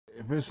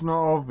if it's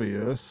not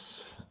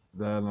obvious,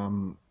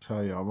 then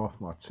tell you I'm off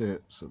my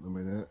tits at the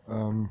minute.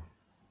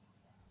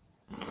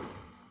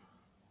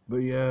 But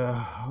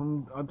yeah,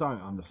 I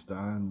don't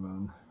understand,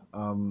 man.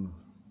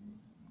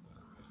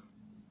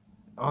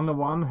 On the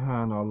one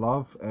hand, I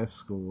love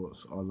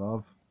escorts. I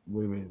love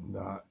women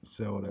that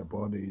sell their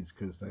bodies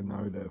because they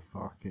know they're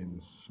fucking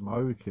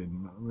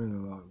smoking. I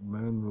mean, like,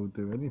 men will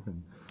do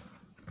anything.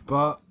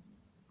 But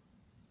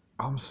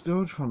I'm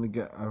still trying to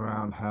get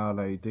around how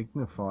they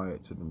dignify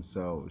it to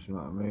themselves. You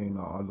know what I mean?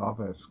 Like, I love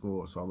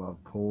escorts. I love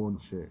porn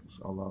chicks.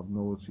 I love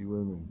naughty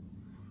women.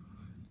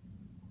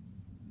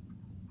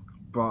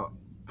 But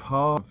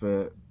part of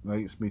it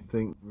makes me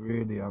think,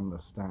 really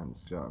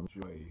understands. You know,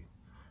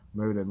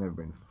 maybe they've never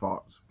been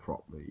fucked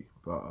properly,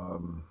 but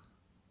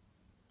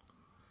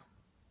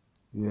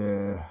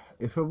yeah.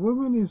 If a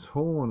woman is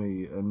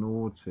horny and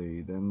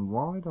naughty, then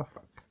why the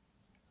fuck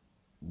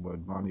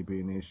would money be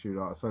an issue?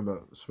 Like I say,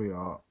 look,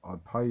 sweetheart,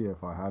 I'd pay you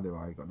if I had it.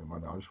 I ain't got any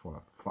money. I just want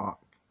to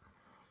fuck.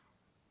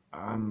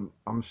 And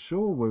I'm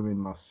sure women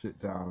must sit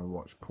down and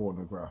watch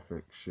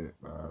pornographic shit,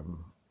 man.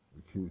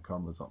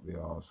 Cucumbers up the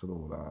arse and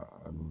all that.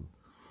 And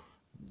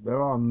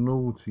there are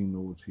naughty,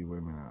 naughty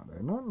women out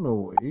there. Not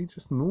naughty,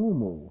 just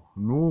normal.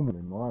 Normal,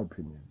 in my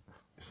opinion.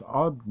 It's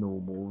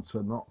abnormal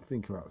to not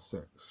think about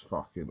sex,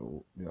 fucking,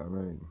 or you know what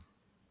I mean.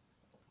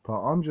 But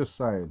I'm just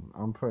saying,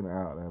 I'm putting it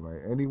out there,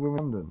 mate. Any women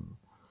in London,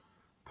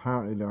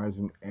 apparently there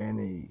isn't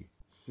any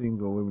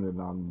single women in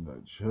London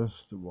that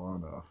just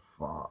wanna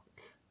fuck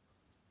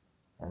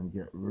and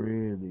get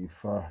really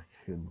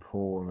fucking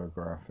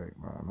pornographic,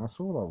 man. That's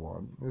all I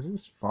want. It's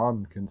just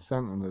fun,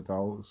 consenting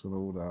adults and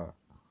all that.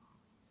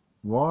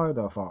 Why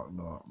the fuck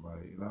not,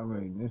 mate? I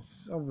mean,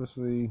 it's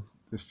obviously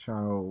this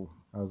channel,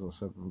 as I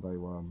said from day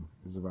one,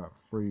 is about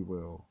free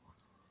will.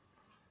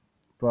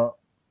 But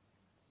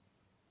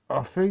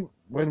I think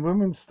when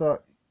women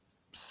start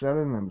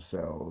selling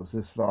themselves,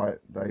 it's like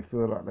they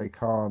feel like they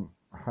can't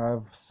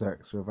have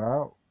sex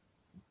without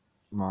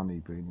money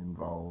being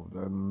involved,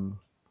 and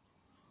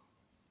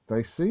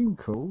they seem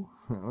cool.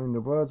 I mean,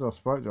 the words I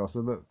spoke to, I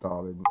said, look,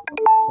 darling,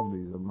 some of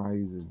these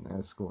amazing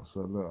escorts,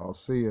 so look, I'll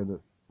see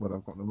you when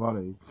I've got the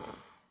money.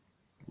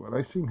 Well,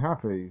 they seem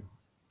happy,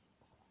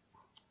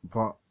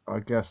 but I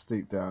guess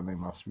deep down they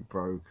must be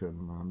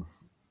broken, man.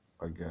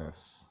 I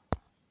guess.